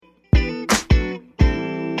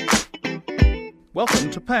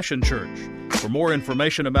Welcome to Passion Church. For more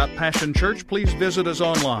information about Passion Church, please visit us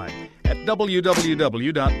online at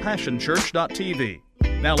www.passionchurch.tv.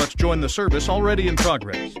 Now let's join the service already in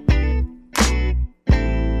progress.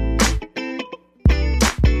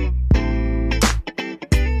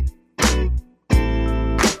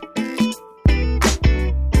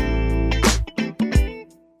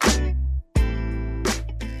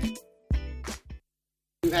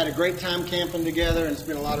 We've had a great time camping together, and it's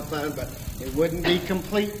been a lot of fun, but it wouldn't be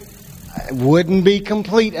complete. It wouldn't be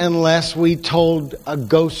complete unless we told a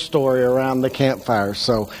ghost story around the campfire.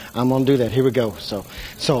 So I'm going to do that. Here we go. So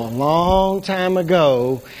a long time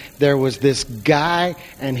ago, there was this guy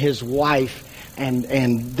and his wife, and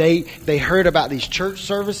they heard about these church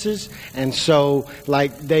services, and so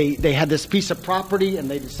like they had this piece of property, and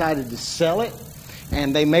they decided to sell it.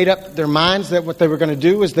 And they made up their minds that what they were going to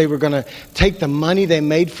do is they were going to take the money they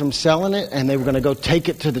made from selling it, and they were going to go take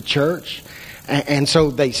it to the church. And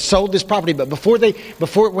so they sold this property. But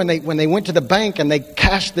when they went to the bank and they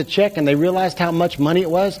cashed the check and they realized how much money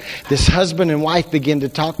it was, this husband and wife began to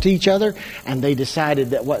talk to each other, and they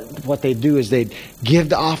decided that what they'd do is they'd give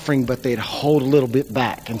the offering, but they'd hold a little bit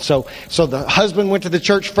back. And so the husband went to the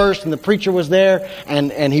church first, and the preacher was there,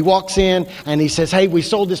 and he walks in and he says, "Hey, we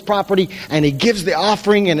sold this property," and he gives the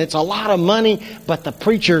offering, and it's a lot of money. But the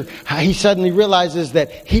preacher, he suddenly realizes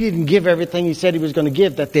that he didn't give everything he said he was going to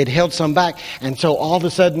give, that they'd held some back. And so all of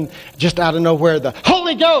a sudden, just out of nowhere, the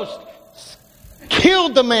Holy Ghost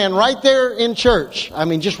killed the man right there in church. I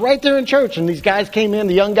mean, just right there in church. And these guys came in,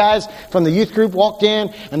 the young guys from the youth group walked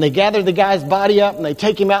in, and they gathered the guy's body up, and they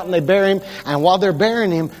take him out and they bury him. And while they're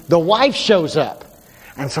burying him, the wife shows up.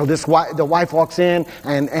 And so the wife walks in,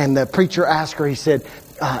 and the preacher asked her, he said,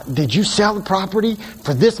 "Did you sell the property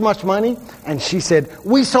for this much money?" And she said,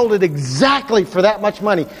 "We sold it exactly for that much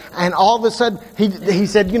money." And all of a sudden, he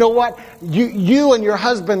said, "You know what? You and your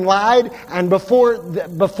husband lied, and before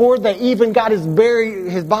they even got his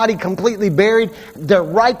body completely buried, they're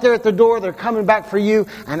right there at the door. They're coming back for you."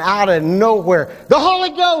 And out of nowhere, the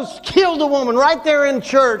Holy Ghost killed a woman right there in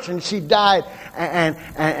church, and she died. And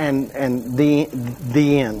the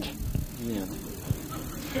end.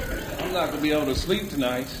 I'm not going to be able to sleep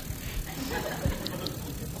tonight.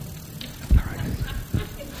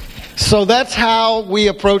 So that's how we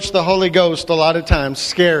approach the Holy Ghost a lot of times.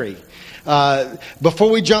 Scary. Before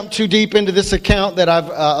we jump too deep into this account that I've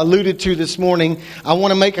alluded to this morning, I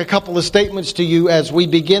want to make a couple of statements to you as we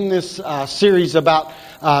begin this series about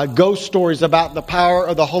ghost stories, about the power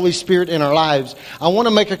of the Holy Spirit in our lives. I want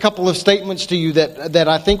to make a couple of statements to you that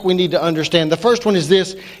I think we need to understand. The first one is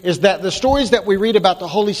this, is that the stories that we read about the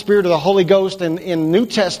Holy Spirit or the Holy Ghost in New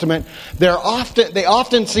Testament, they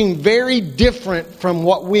often seem very different from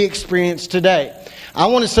what we experience today. I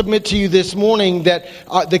want to submit to you this morning that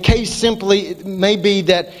the case simply may be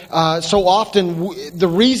that so often the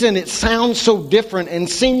reason it sounds so different and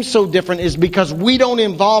seems so different is because we don't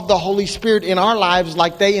involve the Holy Spirit in our lives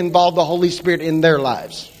like they involve the Holy Spirit in their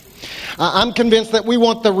lives. I'm convinced that we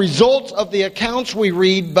want the results of the accounts we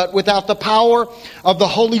read, but without the power of the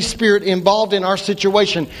Holy Spirit involved in our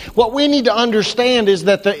situation. What we need to understand is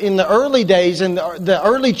that in the early days, in the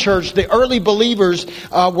early church, the early believers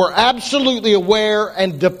were absolutely aware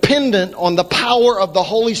and dependent on the power of the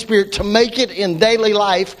Holy Spirit to make it in daily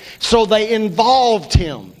life, so they involved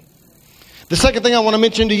Him. The second thing I want to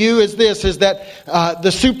mention to you is this, is that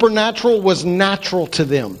the supernatural was natural to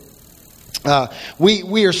them.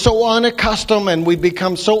 We are so unaccustomed, and we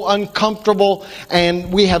become so uncomfortable,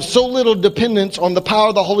 and we have so little dependence on the power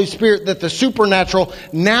of the Holy Spirit that the supernatural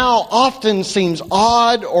now often seems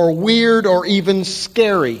odd or weird or even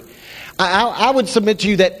scary. I would submit to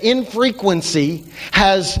you that infrequency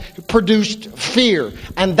has produced fear,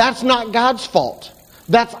 and that's not God's fault.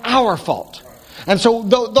 That's our fault. And so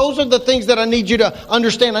those are the things that I need you to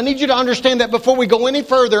understand. I need you to understand that before we go any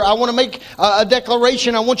further, I want to make a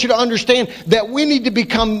declaration. I want you to understand that we need to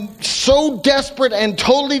become so desperate and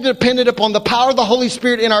totally dependent upon the power of the Holy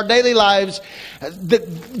Spirit in our daily lives, that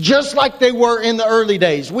just like they were in the early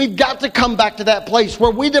days. We've got to come back to that place where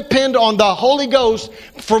we depend on the Holy Ghost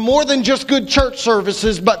for more than just good church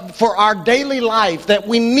services, but for our daily life, that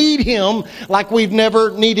we need Him like we've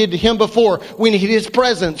never needed Him before. We need His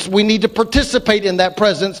presence. We need to participate in that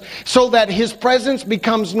presence so that His presence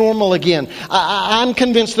becomes normal again. I'm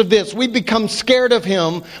convinced of this. We become scared of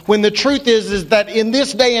Him when the truth is that in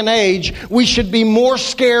this day and age, we should be more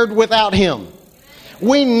scared without Him.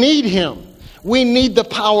 We need Him. We need the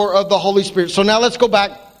power of the Holy Spirit. So now let's go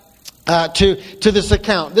back to this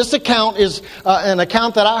account. This account is an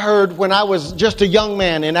account that I heard when I was just a young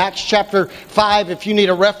man in Acts chapter 5. If you need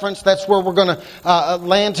a reference, that's where we're going to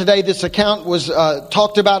land today. This account was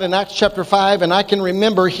talked about in Acts chapter 5, and I can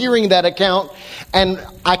remember hearing that account, and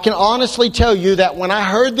I can honestly tell you that when I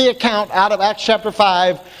heard the account out of Acts chapter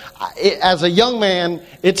 5, as a young man,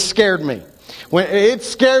 it scared me. When it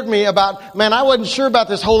scared me about, man, I wasn't sure about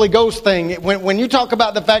this Holy Ghost thing. When you talk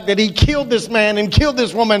about the fact that he killed this man and killed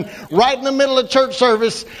this woman right in the middle of church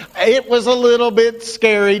service, it was a little bit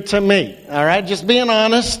scary to me. All right, just being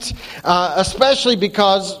honest, especially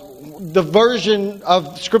because the version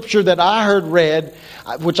of Scripture that I heard read,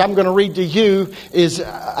 which I'm going to read to you, is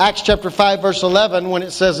Acts chapter 5 verse 11, when it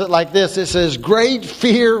says it like this. It says, great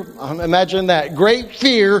fear, imagine that, great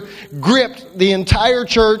fear gripped the entire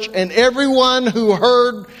church and everyone who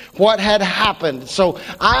heard what had happened. So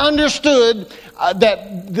I understood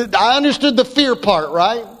I understood the fear part,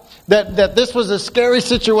 right? That this was a scary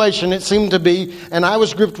situation, it seemed to be, and I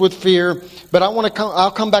was gripped with fear. But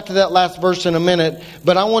I'll come back to that last verse in a minute.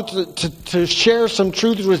 But I want to share some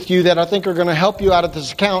truths with you that I think are going to help you out of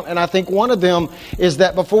this account. And I think one of them is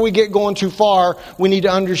that before we get going too far, we need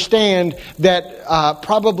to understand that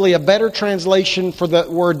probably a better translation for the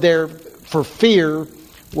word there for fear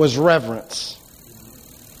was reverence.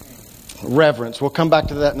 Reverence. We'll come back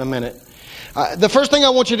to that in a minute. The first thing I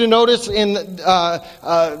want you to notice in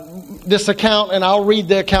this account, and I'll read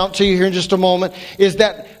the account to you here in just a moment, is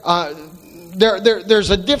that there's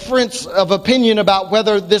a difference of opinion about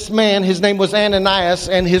whether this man, his name was Ananias,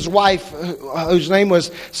 and his wife, whose name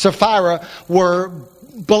was Sapphira, were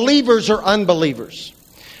believers or unbelievers.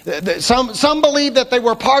 Some believe that they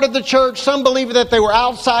were part of the church. Some believe that they were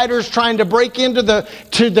outsiders trying to break into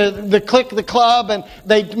the clique, the club, and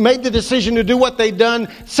they made the decision to do what they'd done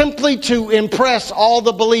simply to impress all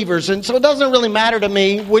the believers. And so it doesn't really matter to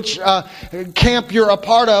me which camp you're a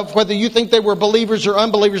part of, whether you think they were believers or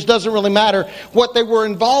unbelievers, doesn't really matter. What they were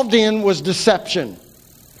involved in was deception.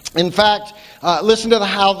 In fact, listen to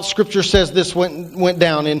how the Scripture says this went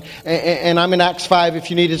down. And I'm in Acts 5 if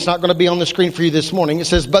you need it. It's not going to be on the screen for you this morning. It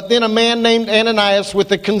says, but then a man named Ananias, with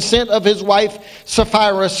the consent of his wife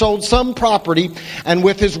Sapphira, sold some property. And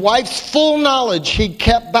with his wife's full knowledge, he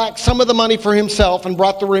kept back some of the money for himself and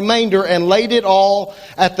brought the remainder and laid it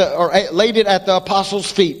at the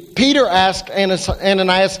apostles' feet. Peter asked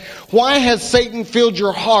Ananias, why has Satan filled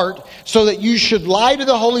your heart so that you should lie to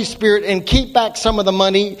the Holy Spirit and keep back some of the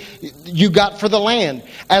money you got for the land?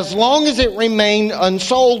 As long as it remained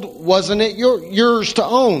unsold, wasn't it yours to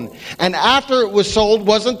own? And after it was sold,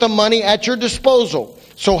 wasn't the money at your disposal?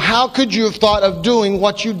 So how could you have thought of doing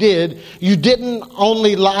what you did? You didn't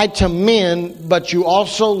only lie to men, but you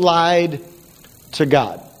also lied to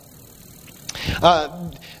God.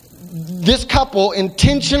 This couple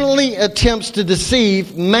intentionally attempts to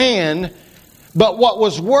deceive man, but what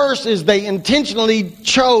was worse is they intentionally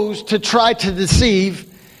chose to try to deceive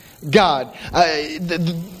God.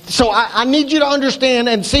 So I need you to understand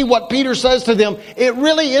and see what Peter says to them. It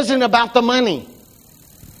really isn't about the money.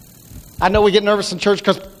 I know we get nervous in church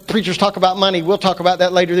because preachers talk about money. We'll talk about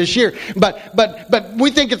that later this year. But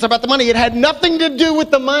we think it's about the money. It had nothing to do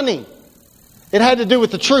with the money. It had to do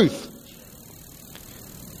with the truth.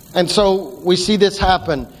 And so we see this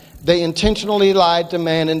happen. They intentionally lied to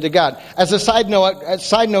man and to God. As a side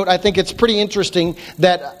note, I think it's pretty interesting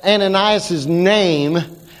that Ananias' name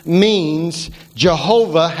means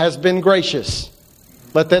Jehovah has been gracious.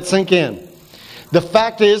 Let that sink in. The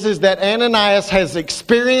fact is that Ananias has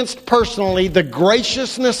experienced personally the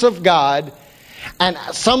graciousness of God, and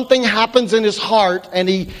something happens in his heart, and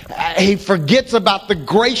he forgets about the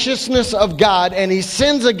graciousness of God, and he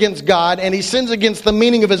sins against God, and he sins against the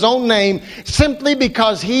meaning of his own name, simply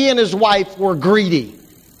because he and his wife were greedy.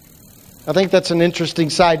 I think that's an interesting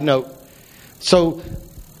side note. So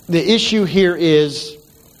the issue here is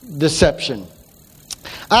deception.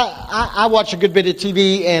 I watch a good bit of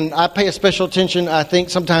TV, and I pay a special attention, I think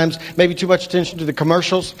sometimes maybe too much attention, to the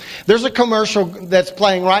commercials. There's a commercial that's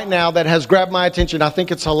playing right now that has grabbed my attention. I think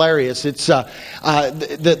it's hilarious. It's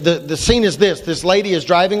the scene is this. This lady is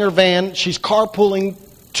driving her van. She's carpooling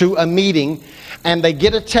to a meeting, and they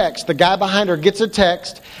get a text. The guy behind her gets a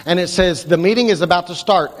text, and it says, the meeting is about to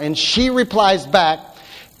start. And she replies back,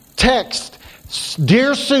 text,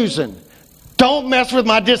 Dear Susan, don't mess with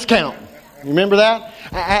my discount. You remember that?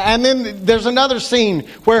 And then there's another scene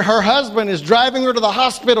where her husband is driving her to the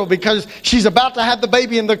hospital because she's about to have the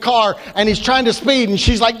baby in the car and he's trying to speed. And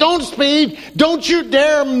she's like, don't speed. Don't you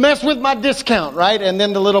dare mess with my discount, right? And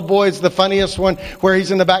then the little boy's the funniest one where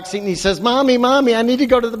he's in the back seat and he says, Mommy, I need to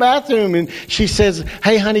go to the bathroom. And she says,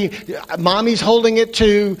 hey, honey, Mommy's holding it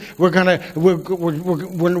too. We're gonna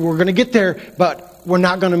get there, but we're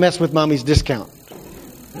not going to mess with Mommy's discount.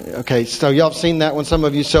 Okay, so y'all have seen that one, some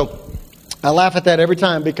of you. So I laugh at that every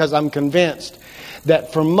time because I'm convinced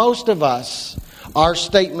that for most of us, our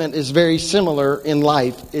statement is very similar in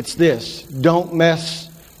life. It's this: don't mess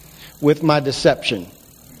with my deception.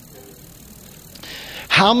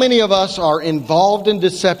 How many of us are involved in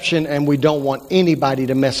deception and we don't want anybody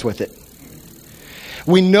to mess with it?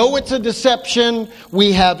 We know it's a deception.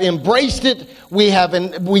 We have embraced it.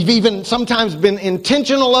 We've even sometimes been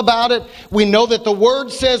intentional about it. We know that the Word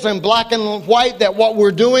says in black and white that what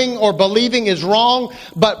we're doing or believing is wrong.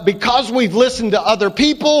 But because we've listened to other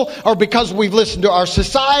people, or because we've listened to our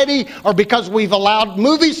society, or because we've allowed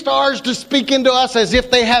movie stars to speak into us as if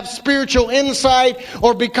they have spiritual insight,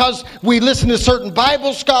 or because we listen to certain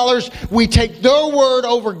Bible scholars, we take their word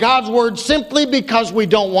over God's word simply because we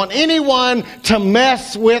don't want anyone to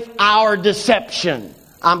mess with our deception.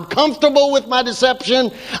 I'm comfortable with my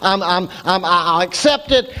deception. I'll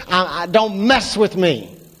accept it. Don't mess with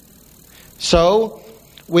me. So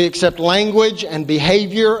we accept language and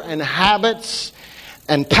behavior and habits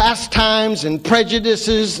and pastimes and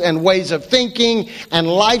prejudices and ways of thinking and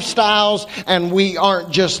lifestyles, and we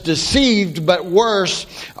aren't just deceived, but worse,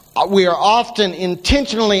 we are often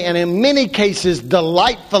intentionally and in many cases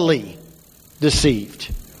delightfully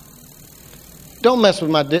deceived. Don't mess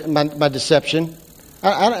with my deception.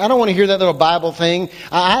 I don't want to hear that little Bible thing.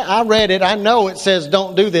 I read it. I know it says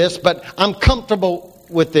don't do this, but I'm comfortable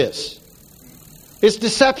with this. It's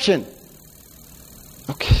deception.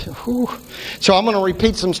 Okay. Whew. So I'm going to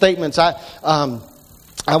repeat some statements.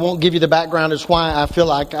 I won't give you the background as why I feel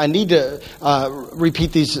like I need to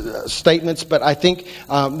repeat these statements, but I think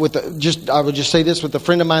I would just say this with a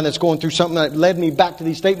friend of mine that's going through something that led me back to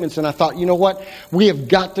these statements, and I thought, you know what? We have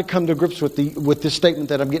got to come to grips with this statement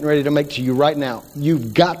that I'm getting ready to make to you right now.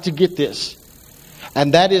 You've got to get this.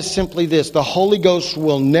 And that is simply this: the Holy Ghost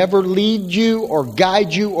will never lead you or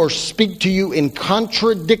guide you or speak to you in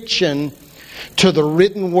contradiction to the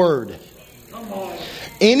written word.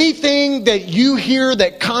 Anything that you hear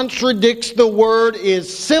that contradicts the word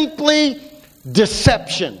is simply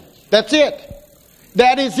deception. That's it.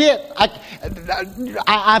 That is it.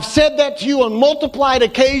 I've said that to you on multiplied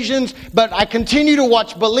occasions, but I continue to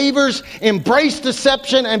watch believers embrace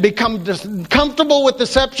deception and become comfortable with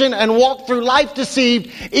deception and walk through life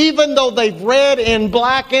deceived, even though they've read in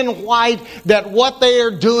black and white that what they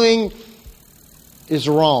are doing is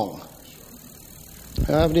wrong.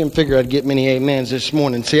 I didn't figure I'd get many amens this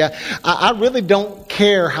morning. See, I really don't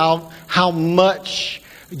care how much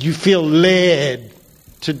you feel led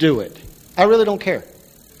to do it. I really don't care.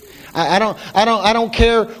 I don't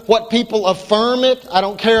care what people affirm it. I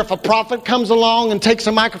don't care if a prophet comes along and takes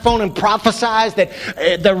a microphone and prophesies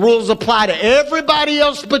that the rules apply to everybody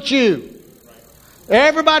else but you.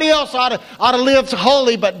 Everybody else ought to live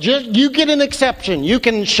holy, but just you get an exception. You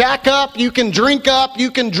can shack up, you can drink up,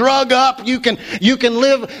 you can drug up, you can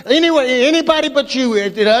live anyway. Anybody but you.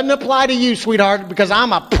 It doesn't apply to you, sweetheart, because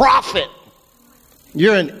I'm a prophet.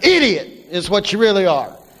 You're an idiot, is what you really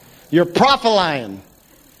are. You're prophesying.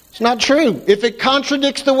 It's not true. If it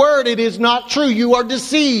contradicts the word, it is not true. You are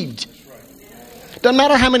deceived. Doesn't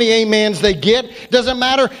matter how many amens they get. Doesn't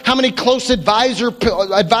matter how many close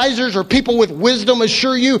advisors or people with wisdom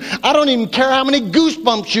assure you. I don't even care how many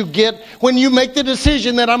goosebumps you get when you make the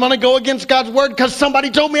decision that I'm going to go against God's word because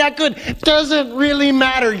somebody told me I could. Doesn't really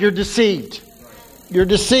matter. You're deceived. You're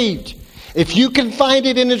deceived. If you can find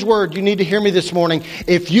it in His Word, you need to hear me this morning.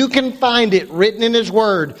 If you can find it written in His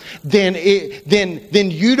Word, then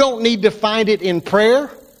you don't need to find it in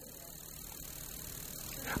prayer.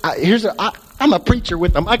 I'm a preacher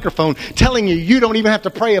with a microphone telling you don't even have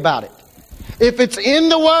to pray about it. If it's in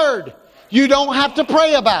the Word, you don't have to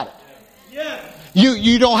pray about it. Yeah.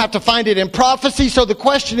 You don't have to find it in prophecy. So the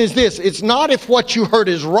question is this: it's not if what you heard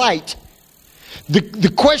is right.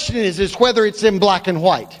 The question is whether it's in black and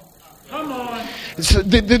white. Come on. So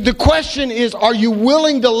the question is, are you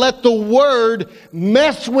willing to let the Word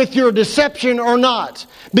mess with your deception or not?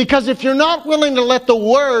 Because if you're not willing to let the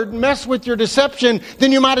Word mess with your deception,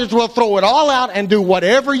 then you might as well throw it all out and do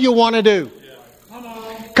whatever you want to do. Come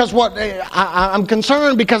on. I'm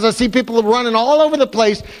concerned because I see people running all over the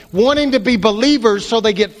place wanting to be believers so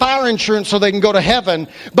they get fire insurance so they can go to heaven,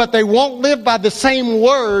 but they won't live by the same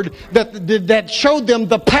word that showed them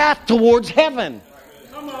the path towards heaven.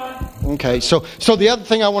 Okay, so the other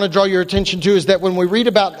thing I want to draw your attention to is that when we read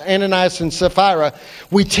about Ananias and Sapphira,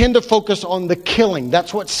 we tend to focus on the killing.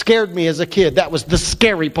 That's what scared me as a kid. That was the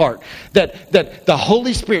scary part. That the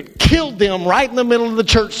Holy Spirit killed them right in the middle of the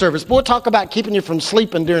church service. Boy, talk about keeping you from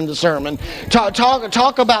sleeping during the sermon.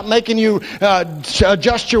 Talk about making you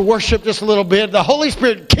adjust your worship just a little bit. The Holy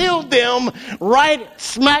Spirit killed them right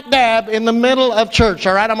smack dab in the middle of church.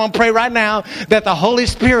 All right, I'm going to pray right now that the Holy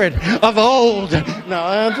Spirit of old... No,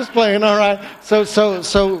 I'm just playing. All right.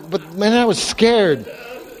 But man, I was scared.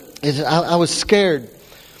 I was scared.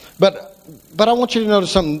 But I want you to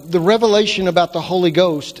notice something. The revelation about the Holy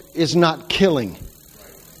Ghost is not killing.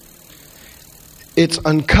 It's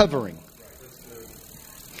uncovering.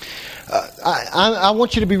 I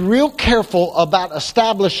want you to be real careful about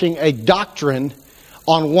establishing a doctrine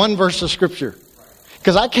on one verse of Scripture.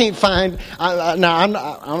 Because I can't find,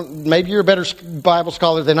 maybe you're a better Bible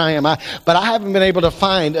scholar than I am, but I haven't been able to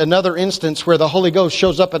find another instance where the Holy Ghost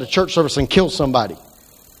shows up at a church service and kills somebody.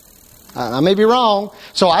 I may be wrong,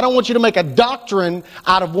 so I don't want you to make a doctrine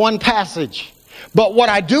out of one passage. But what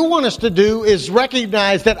I do want us to do is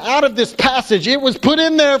recognize that out of this passage, it was put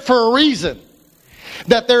in there for a reason.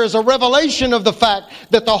 That there is a revelation of the fact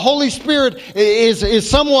that the Holy Spirit is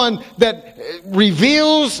someone that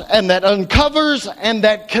reveals and that uncovers and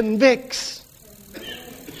that convicts.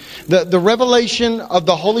 The revelation of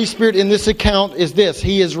the Holy Spirit in this account is this.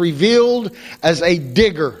 He is revealed as a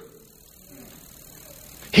digger.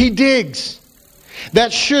 He digs.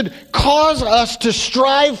 That should cause us to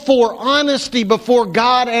strive for honesty before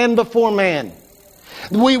God and before man.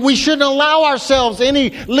 We shouldn't allow ourselves any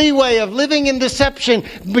leeway of living in deception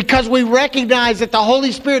because we recognize that the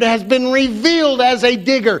Holy Spirit has been revealed as a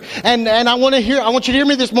digger. And I want you to hear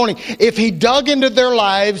me this morning. If He dug into their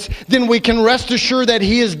lives, then we can rest assured that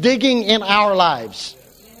He is digging in our lives.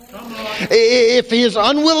 If He is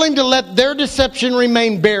unwilling to let their deception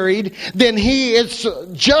remain buried, then He is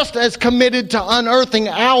just as committed to unearthing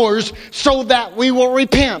ours so that we will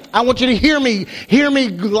repent. I want you to hear me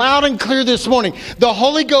loud and clear this morning. The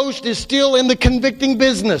Holy Ghost is still in the convicting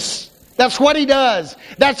business. That's what He does.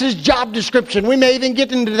 That's His job description. We may even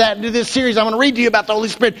get into this series. I'm going to read to you about the Holy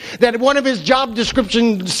Spirit. That one of His job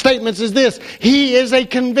description statements is this. He is a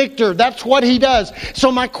convictor. That's what He does.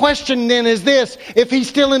 So my question then is this. If He's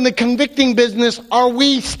still in the convicting business, are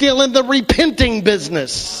we still in the repenting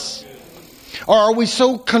business? Or are we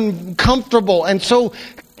so comfortable and so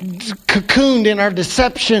cocooned in our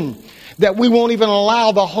deception that we won't even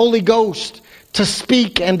allow the Holy Ghost to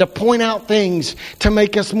speak and to point out things to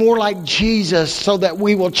make us more like Jesus so that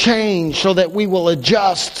we will change, so that we will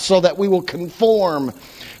adjust, so that we will conform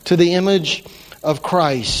to the image of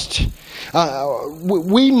Christ.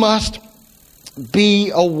 We must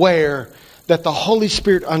be aware that the Holy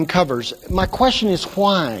Spirit uncovers. My question is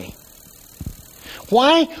why?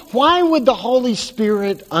 Why would the Holy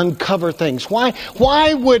Spirit uncover things?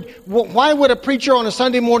 Why would a preacher on a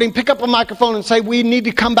Sunday morning pick up a microphone and say we need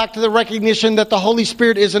to come back to the recognition that the Holy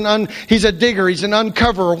Spirit is He's a digger, He's an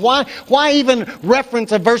uncoverer? Why even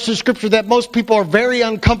reference a verse of Scripture that most people are very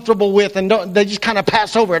uncomfortable with and they just kind of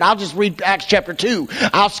pass over it? I'll just read Acts chapter 2.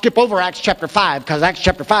 I'll skip over Acts chapter 5 because Acts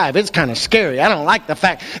chapter 5 is kind of scary. I don't like the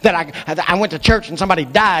fact that I went to church and somebody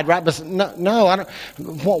died, right? But no, I don't.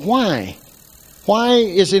 Why? Why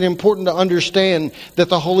is it important to understand that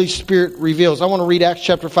the Holy Spirit reveals? I want to read Acts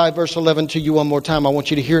chapter 5 verse 11 to you one more time. I want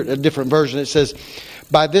you to hear it in a different version. It says,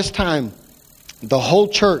 by this time, the whole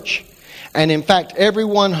church, and in fact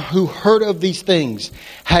everyone who heard of these things,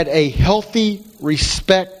 had a healthy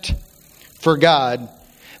respect for God.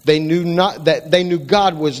 They knew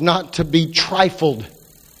God was not to be trifled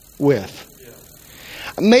with.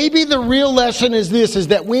 Maybe the real lesson is this, is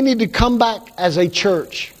that we need to come back as a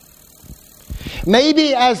church.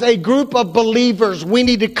 Maybe as a group of believers, we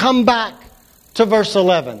need to come back to verse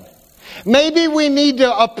 11. Maybe we need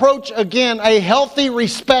to approach again a healthy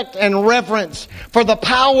respect and reverence for the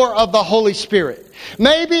power of the Holy Spirit.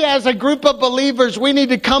 Maybe as a group of believers, we need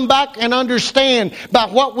to come back and understand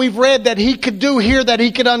about what we've read that He could do here, that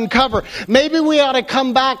He could uncover. Maybe we ought to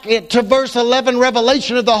come back to verse 11,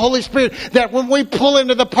 revelation of the Holy Spirit, that when we pull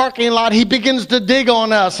into the parking lot, He begins to dig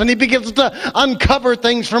on us and He begins to uncover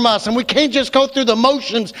things from us. And we can't just go through the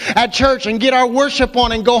motions at church and get our worship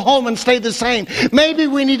on and go home and stay the same. Maybe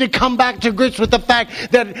we need to come back to grips with the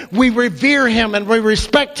fact that we revere Him and we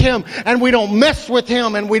respect Him and we don't mess with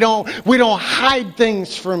Him and we don't hide hide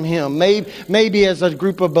things from Him. Maybe as a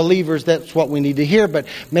group of believers, that's what we need to hear. But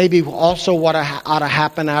maybe also what ought to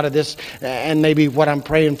happen out of this, and maybe what I'm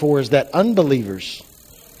praying for, is that unbelievers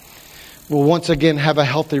will once again have a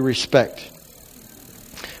healthy respect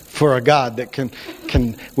for a God that can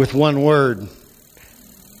with one word.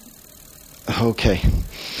 Okay.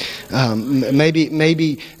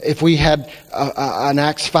 Maybe if we had an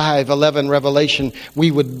Acts 5:11 revelation,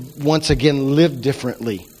 we would once again live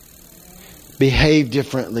differently, behave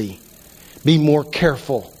differently, be more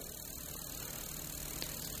careful.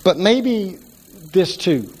 But maybe this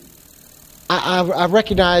too. I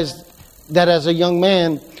recognized that as a young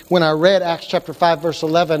man, when I read Acts chapter 5 verse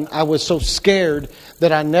 11, I was so scared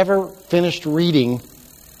that I never finished reading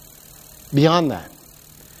beyond that.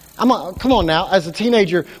 Come on now, as a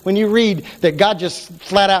teenager, when you read that God just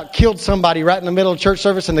flat out killed somebody right in the middle of church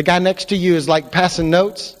service and the guy next to you is like passing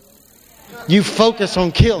notes, you focus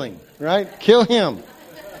on killing, right? Kill him,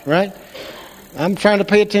 right? I'm trying to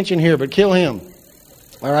pay attention here, but kill him.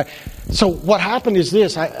 All right. So what happened is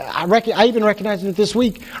this. I even recognized it this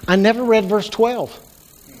week. I never read verse 12.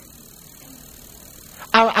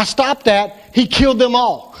 I stopped at, He killed them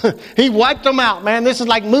all. He wiped them out, man. This is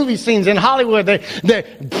like movie scenes in Hollywood. They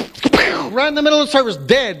right in the middle of the service,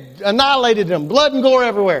 dead, annihilated them, blood and gore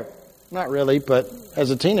everywhere. Not really, but as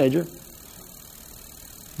a teenager.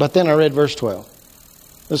 But then I read verse 12.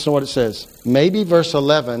 Listen to what it says. Maybe verse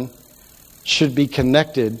 11 should be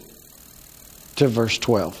connected to verse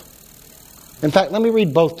 12. In fact, let me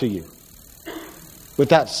read both to you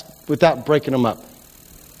without breaking them up.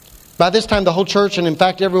 By this time, the whole church, and in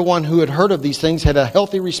fact everyone who had heard of these things, had a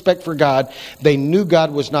healthy respect for God. They knew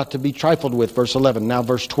God was not to be trifled with. Verse 11. Now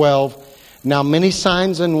verse 12. Now many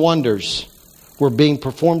signs and wonders were being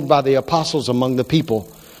performed by the apostles among the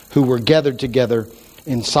people who were gathered together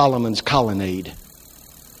in Solomon's colonnade.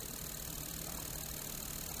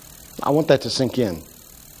 I want that to sink in,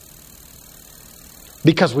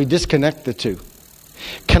 because we disconnect the two.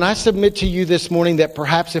 Can I submit to you this morning that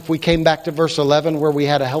perhaps if we came back to verse 11, where we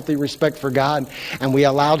had a healthy respect for God and we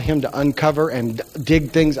allowed Him to uncover and dig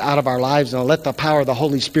things out of our lives and let the power of the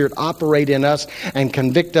Holy Spirit operate in us and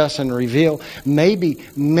convict us and reveal,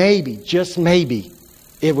 maybe, just maybe,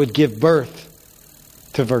 it would give birth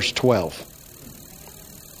to verse 12.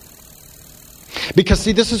 Because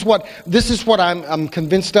see, this is what I'm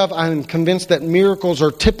convinced of. I'm convinced that miracles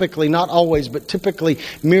are typically, not always, but typically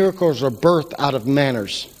miracles are birthed out of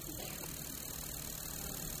manners.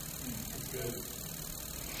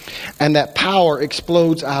 And that power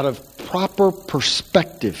explodes out of proper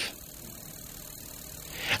perspective.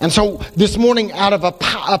 And so this morning, out of a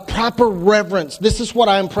proper reverence, this is what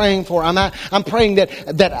I'm praying for. I'm praying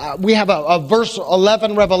that we have a verse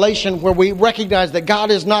 11 revelation where we recognize that God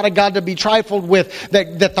is not a God to be trifled with,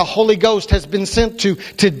 that the Holy Ghost has been sent to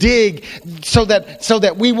dig so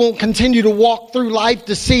that we won't continue to walk through life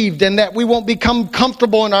deceived, and that we won't become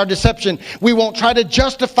comfortable in our deception. We won't try to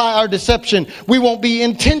justify our deception. We won't be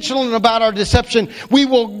intentional about our deception. We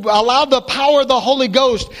will allow the power of the Holy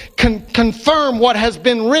Ghost confirm what has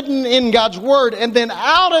been written in God's Word. And then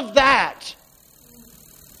out of that,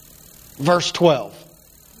 verse 12.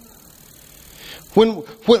 When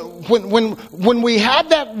we have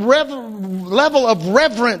that level of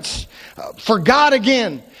reverence for God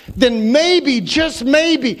again, then maybe, just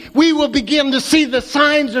maybe, we will begin to see the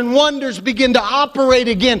signs and wonders begin to operate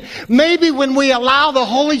again. Maybe when we allow the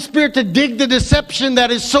Holy Spirit to dig the deception that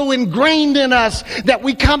is so ingrained in us, that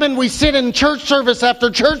we come and we sit in church service after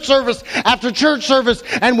church service after church service,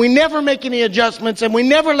 and we never make any adjustments, and we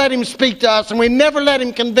never let Him speak to us, and we never let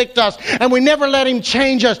Him convict us, and we never let Him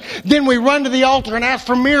change us. Then we run to the altar and ask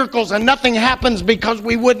for miracles, and nothing happens because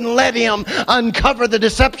we wouldn't let Him uncover the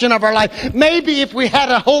deception of our life. Maybe if we had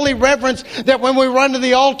a holy reverence, that when we run to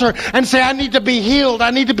the altar and say, I need to be healed, I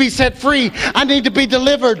need to be set free, I need to be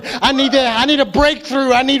delivered, I need a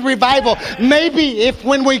breakthrough, I need revival. Maybe if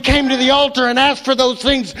when we came to the altar and asked for those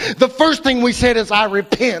things, the first thing we said is, I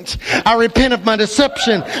repent. I repent of my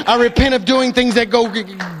deception. I repent of doing things that go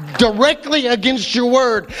directly against your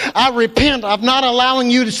word. I repent of not allowing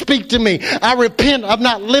you to speak to me. I repent of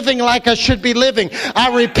not living like I should be living.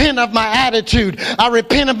 I repent of my attitude. I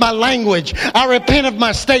repent of my language. I repent of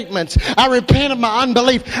my statements. I repent of my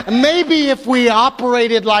unbelief. Maybe if we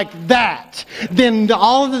operated like that, then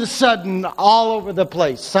all of a sudden, all over the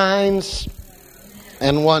place, signs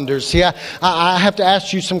and wonders. See, I have to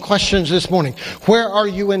ask you some questions this morning. Where are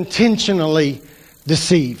you intentionally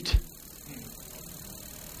deceived?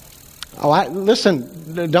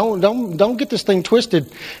 Listen, don't get this thing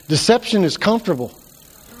twisted. Deception is comfortable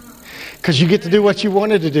because you get to do what you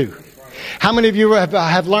wanted to do. How many of you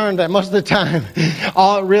have learned that most of the time,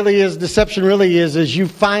 all it really is, deception really is you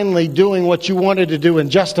finally doing what you wanted to do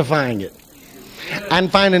and justifying it.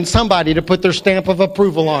 And finding somebody to put their stamp of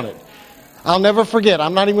approval on it. I'll never forget.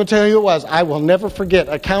 I'm not even going to tell you who it was. I will never forget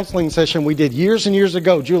a counseling session we did years and years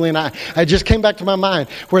ago. Julie and I just came back to my mind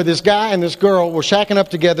where this guy and this girl were shacking up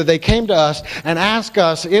together. They came to us and asked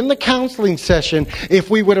us in the counseling session if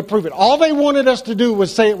we would approve it. All they wanted us to do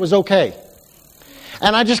was say it was okay.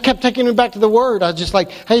 And I just kept taking them back to the Word. I was just like,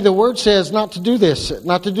 hey, the Word says not to do this,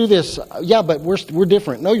 not to do this. Yeah, but we're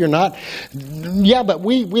different. No, you're not. Yeah, but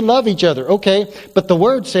we love each other. Okay, but the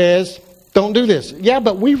Word says don't do this. Yeah,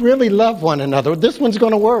 but we really love one another. This one's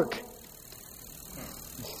going to work.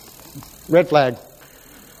 Red flag.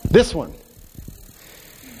 This one.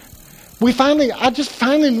 I just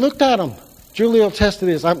finally looked at them. Julie will attest to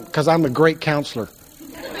this because I'm a great counselor.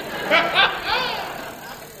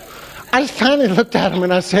 I just finally looked at him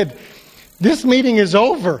and I said, this meeting is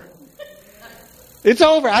over. It's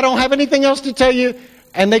over. I don't have anything else to tell you.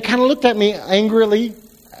 And they kind of looked at me angrily.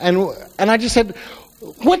 And I just said,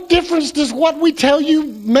 what difference does what we tell you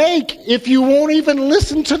make if you won't even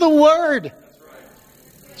listen to the Word?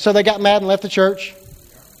 So they got mad and left the church.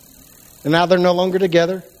 And now they're no longer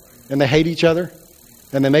together. And they hate each other.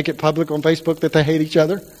 And they make it public on Facebook that they hate each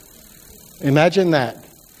other. Imagine that.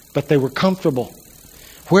 But they were comfortable.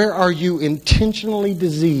 Where are you intentionally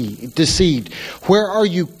deceived? Where are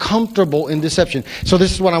you comfortable in deception? So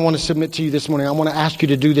this is what I want to submit to you this morning. I want to ask you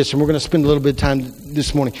to do this, and we're going to spend a little bit of time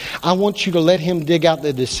this morning. I want you to let Him dig out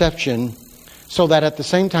the deception so that at the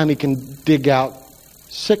same time He can dig out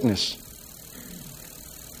sickness.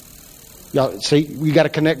 Y'all see, we got to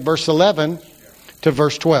connect verse 11 to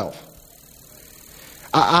verse 12.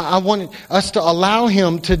 I want us to allow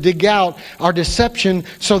Him to dig out our deception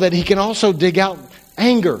so that He can also dig out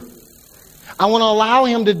anger. I want to allow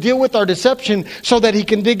Him to deal with our deception so that He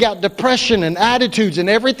can dig out depression and attitudes and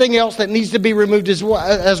everything else that needs to be removed as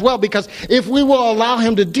well. Because if we will allow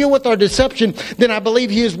Him to deal with our deception, then I believe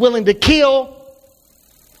He is willing to kill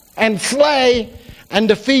and slay and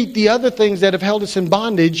defeat the other things that have held us in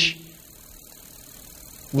bondage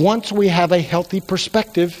once we have a healthy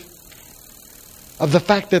perspective of the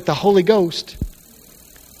fact that the Holy Ghost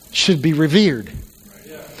should be revered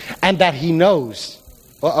and that He knows.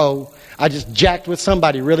 I just jacked with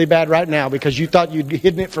somebody really bad right now because you thought you'd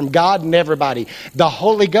hidden it from God and everybody. The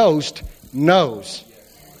Holy Ghost knows.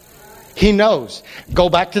 He knows. Go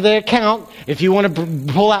back to the account. If you want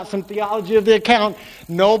to pull out some theology of the account,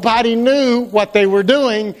 nobody knew what they were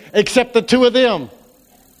doing except the two of them.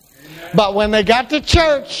 But when they got to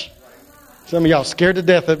church, some of y'all scared to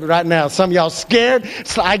death of it right now. Some of y'all scared.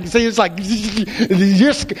 I can see it's like,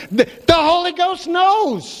 the Holy Ghost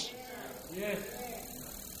knows.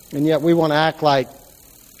 And yet we want to act like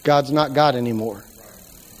God's not God anymore.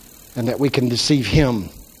 And that we can deceive Him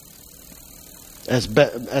as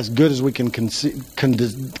good as we can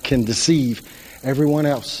deceive everyone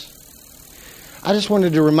else. I just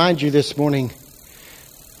wanted to remind you this morning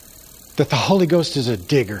that the Holy Ghost is a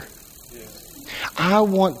digger. I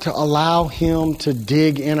want to allow Him to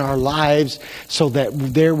dig in our lives so that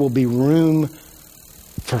there will be room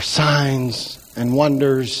for signs and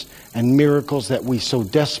wonders and miracles that we so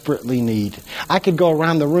desperately need. I could go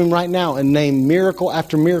around the room right now and name miracle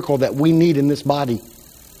after miracle that we need in this body.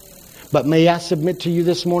 But may I submit to you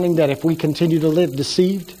this morning that if we continue to live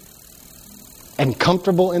deceived and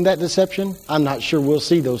comfortable in that deception, I'm not sure we'll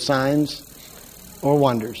see those signs or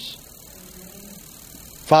wonders.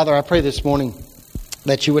 Father, I pray this morning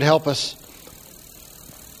that you would help us.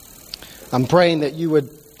 I'm praying that you would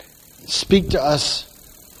speak to us.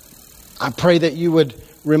 I pray that you would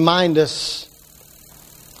remind us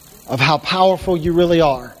of how powerful you really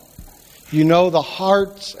are. You know the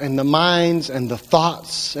hearts and the minds and the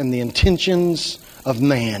thoughts and the intentions of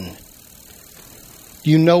man.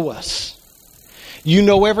 You know us. You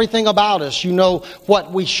know everything about us. You know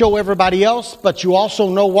what we show everybody else, but you also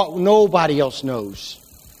know what nobody else knows.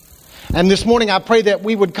 And this morning I pray that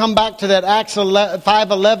we would come back to that Acts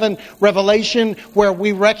 5:11 revelation where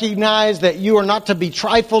we recognize that you are not to be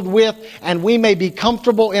trifled with, and we may be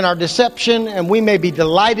comfortable in our deception and we may be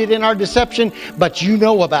delighted in our deception, but you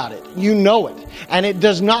know about it. You know it. And it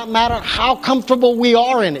does not matter how comfortable we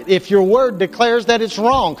are in it. If your word declares that it's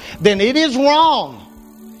wrong, then it is wrong.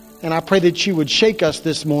 And I pray that you would shake us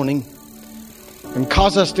this morning and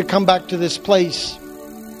cause us to come back to this place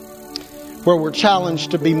where we're challenged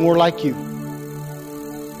to be more like you.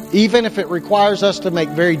 Even if it requires us to make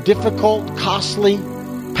very difficult, costly,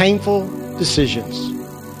 painful decisions.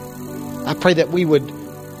 I pray that we would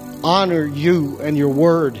honor you and your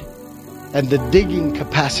word and the digging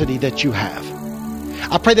capacity that you have.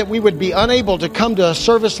 I pray that we would be unable to come to a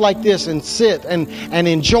service like this and sit and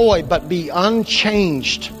enjoy, but be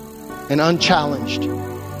unchanged and unchallenged.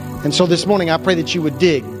 And so this morning I pray that you would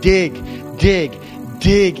dig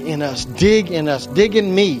in us, dig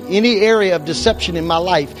in me. Any area of deception in my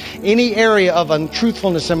life, any area of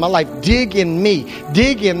untruthfulness in my life, dig in me.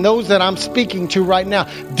 Dig in those that I'm speaking to right now.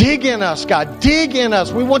 Dig in us, God. Dig in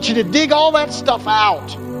us. We want you to dig all that stuff out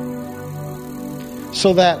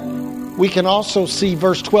so that we can also see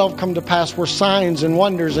verse 12 come to pass, where signs and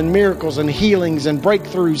wonders and miracles and healings and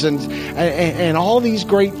breakthroughs and all these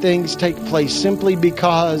great things take place simply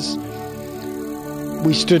because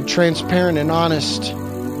we stood transparent and honest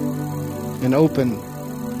and open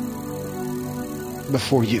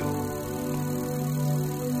before you.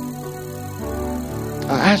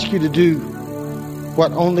 I ask you to do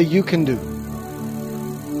what only you can do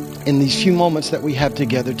in these few moments that we have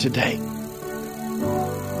together today.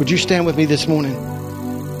 Would you stand with me this morning?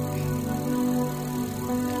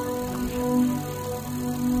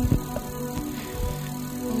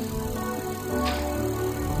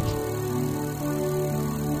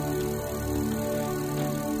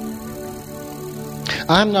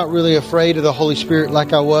 I'm not really afraid of the Holy Spirit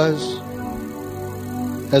like I was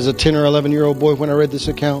as a 10 or 11-year-old boy when I read this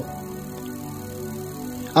account.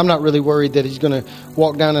 I'm not really worried that He's going to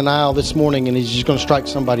walk down an aisle this morning and He's just going to strike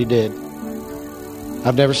somebody dead.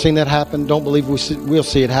 I've never seen that happen. Don't believe we'll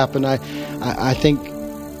see it happen. I think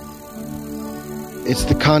it's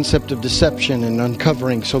the concept of deception and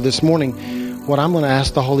uncovering. So this morning, what I'm going to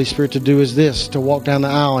ask the Holy Spirit to do is this: to walk down the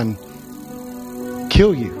aisle and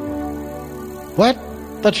kill you. What?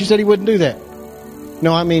 I thought you said He wouldn't do that.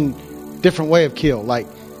 No, I mean different way of kill. Like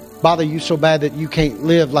bother you so bad that you can't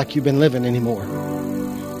live like you've been living anymore.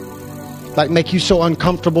 Like make you so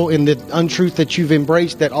uncomfortable in the untruth that you've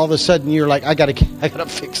embraced that all of a sudden you're like, I gotta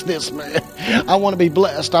fix this, man. I want to be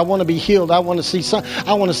blessed. I want to be healed. I want to see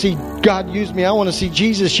God use me. I want to see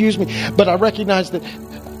Jesus use me. But I recognize that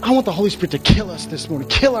I want the Holy Spirit to kill us this morning,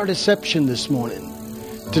 kill our deception this morning,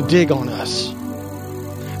 to dig on us.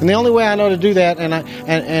 And the only way I know to do that,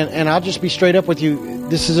 and I'll just be straight up with you,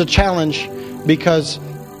 this is a challenge because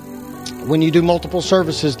when you do multiple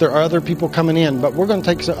services, there are other people coming in. But we're going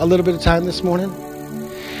to take a little bit of time this morning.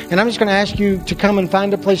 And I'm just going to ask you to come and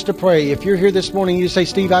find a place to pray. If you're here this morning, you say,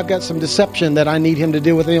 Steve, I've got some deception that I need Him to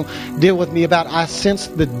deal with me about. I sense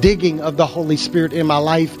the digging of the Holy Spirit in my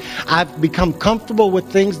life. I've become comfortable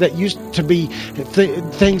with things that used to be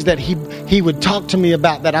things that He would talk to me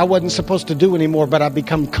about that I wasn't supposed to do anymore, but I've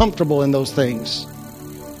become comfortable in those things.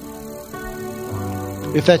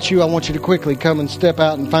 If that's you, I want you to quickly come and step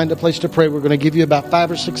out and find a place to pray. We're going to give you about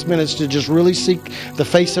 5 or 6 minutes to just really seek the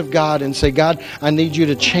face of God and say, God, I need you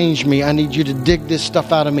to change me. I need you to dig this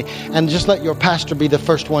stuff out of me. And just let your pastor be the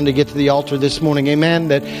first one to get to the altar this morning. Amen.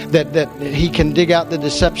 That he can dig out the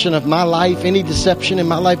deception of my life, any deception in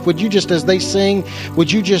my life. Would you just, as they sing,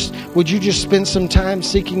 would you just spend some time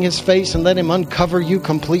seeking His face and let Him uncover you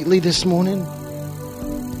completely this morning?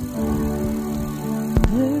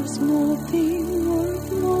 There's nothing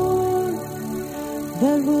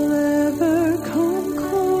that will ever come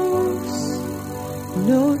close.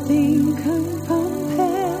 Nothing can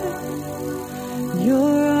compare.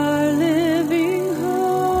 You're our living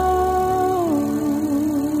hope.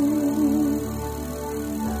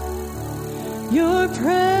 Your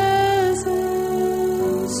presence,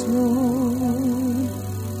 Lord.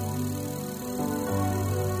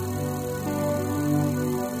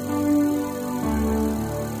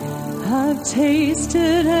 I've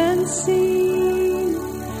tasted and seen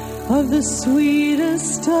of the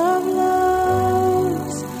sweetest of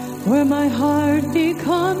loves, where my heart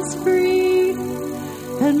becomes free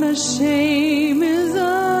and my shame is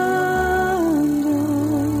undone.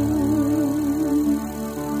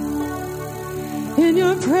 In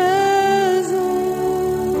your presence,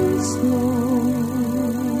 Lord.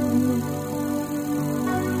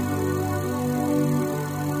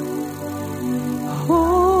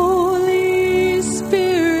 Holy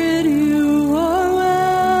Spirit, you are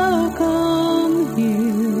welcome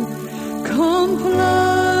here. Come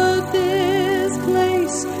flood this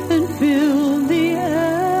place and fill the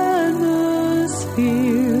atmosphere.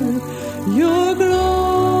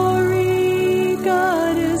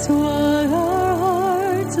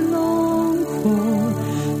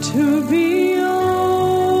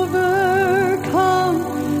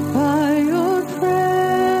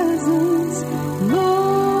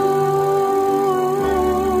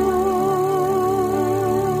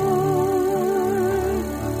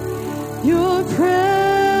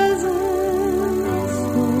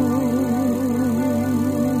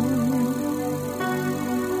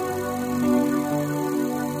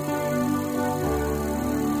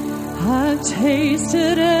 I've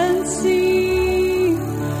tasted and seen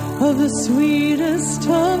of the sweetest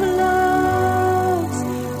of loves,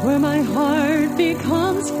 where my heart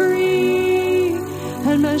becomes free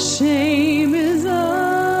and my shame is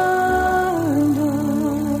undone.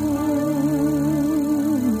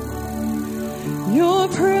 Your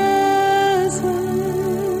presence,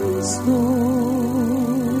 Lord.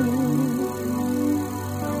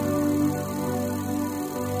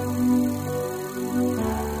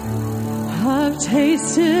 I've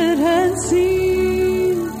tasted and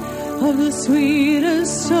seen of the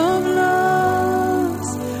sweetest of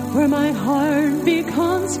loves, where my heart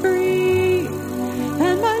becomes free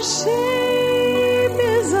and my shame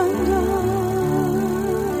is undone.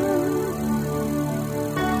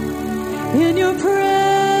 In your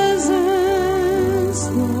presence,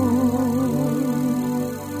 Lord.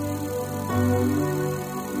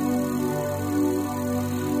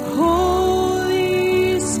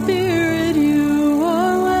 Holy Spirit, you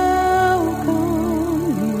are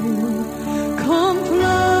welcome here. Come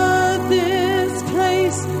flood this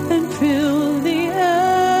place and fill the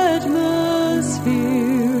atmosphere.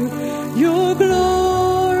 Your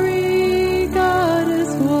glory, God, is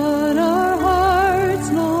what our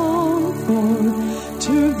hearts long for,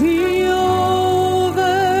 to be overcome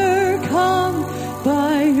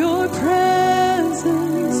by your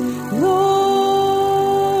presence,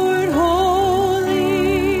 Lord.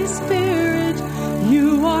 Holy Spirit,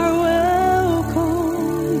 you are welcome.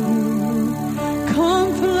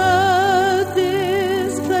 Come flood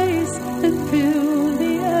this place and fill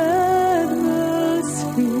the atmosphere.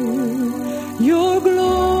 Your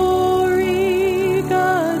glory,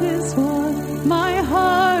 God, is what my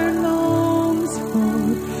heart longs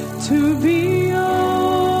for, to be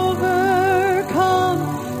overcome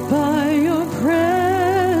by your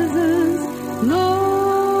presence,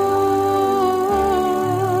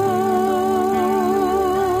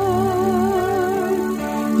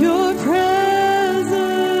 Lord. Your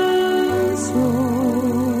presence, Lord.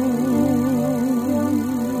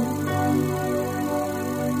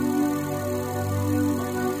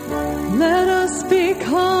 Let us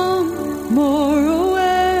become more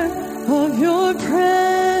aware of your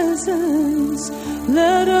presence.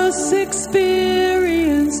 Let us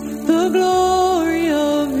experience the glory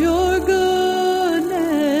of your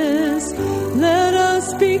goodness. Let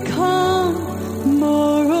us become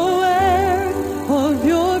more aware of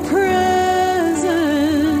your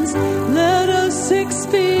presence. Let us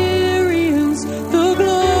experience the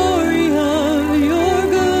glory of your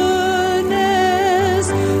goodness.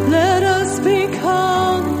 Let us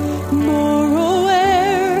become more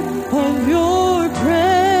aware of your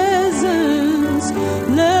presence.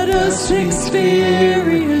 Let us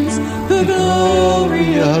experience the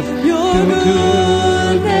glory of your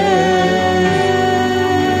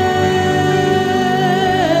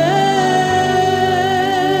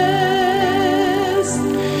goodness.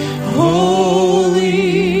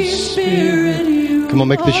 Holy Spirit, you Come on,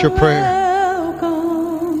 make this your prayer.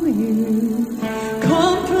 welcome here.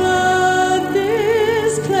 Come flood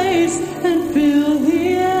this place and fill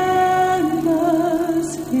the atmosphere.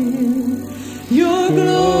 Your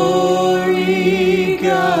glory,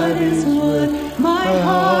 God, is what my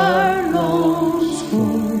heart longs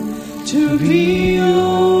for, to be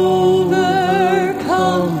overcome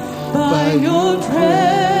by your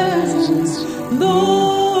presence,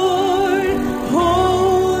 Lord.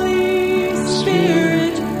 Holy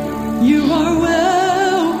Spirit, you are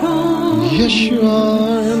welcome. Yes, you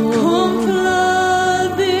are. Come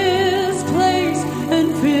flood this place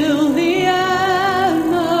and fill the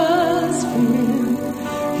atmosphere.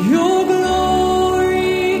 Your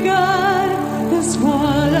glory, God, is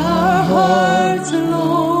what our hearts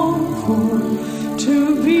long for,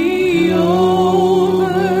 to be overcome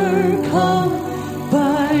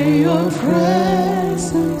by your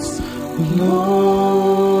presence, Lord.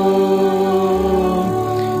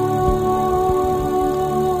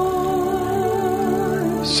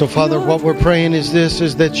 So, Father, what we're praying is this,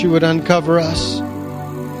 is that you would uncover us,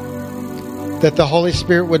 that the Holy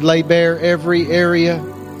Spirit would lay bare every area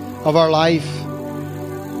of our life,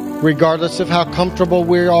 regardless of how comfortable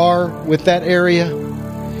we are with that area.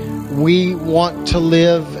 We want to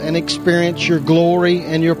live and experience your glory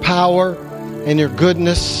and your power and your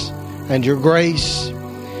goodness and your grace.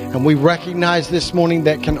 And we recognize this morning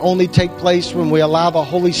that can only take place when we allow the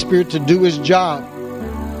Holy Spirit to do His job,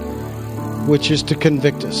 which is to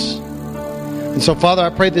convict us. And so, Father, I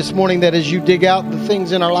pray this morning that as you dig out the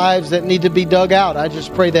things in our lives that need to be dug out, I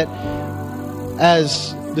just pray that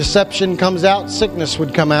as deception comes out, sickness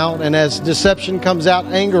would come out. And as deception comes out,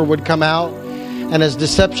 anger would come out. And as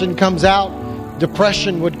deception comes out,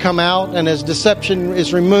 depression would come out, and as deception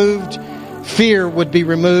is removed, fear would be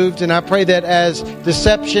removed. And I pray that as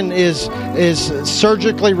deception is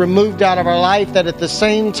surgically removed out of our life, that at the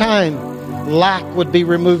same time, lack would be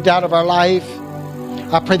removed out of our life.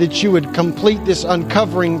 I pray that you would complete this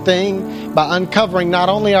uncovering thing by uncovering not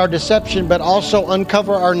only our deception, but also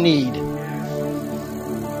uncover our need.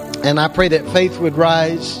 And I pray that faith would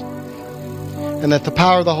rise, and that the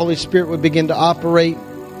power of the Holy Spirit would begin to operate,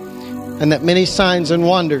 and that many signs and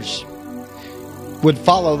wonders would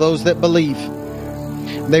follow those that believe.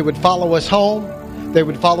 They would follow us home. They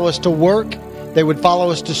would follow us to work. They would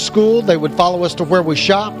follow us to school. They would follow us to where we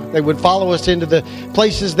shop. They would follow us into the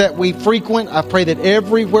places that we frequent. I pray that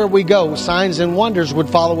everywhere we go, signs and wonders would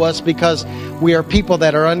follow us, because we are people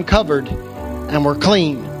that are uncovered and we're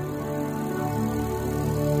clean.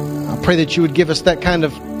 I pray that you would give us that kind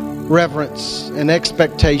of reverence and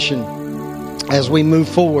expectation as we move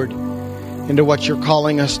forward into what you're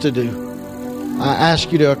calling us to do. I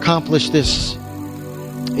ask you to accomplish this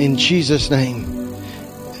in Jesus' name.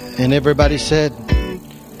 And everybody said,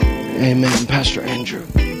 amen. Pastor Andrew.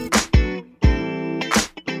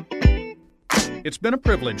 It's been a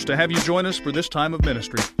privilege to have you join us for this time of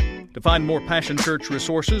ministry. To find more Passion Church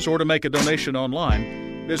resources or to make a donation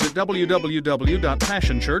online, visit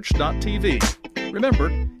www.passionchurch.tv.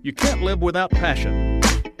 Remember, you can't live without passion.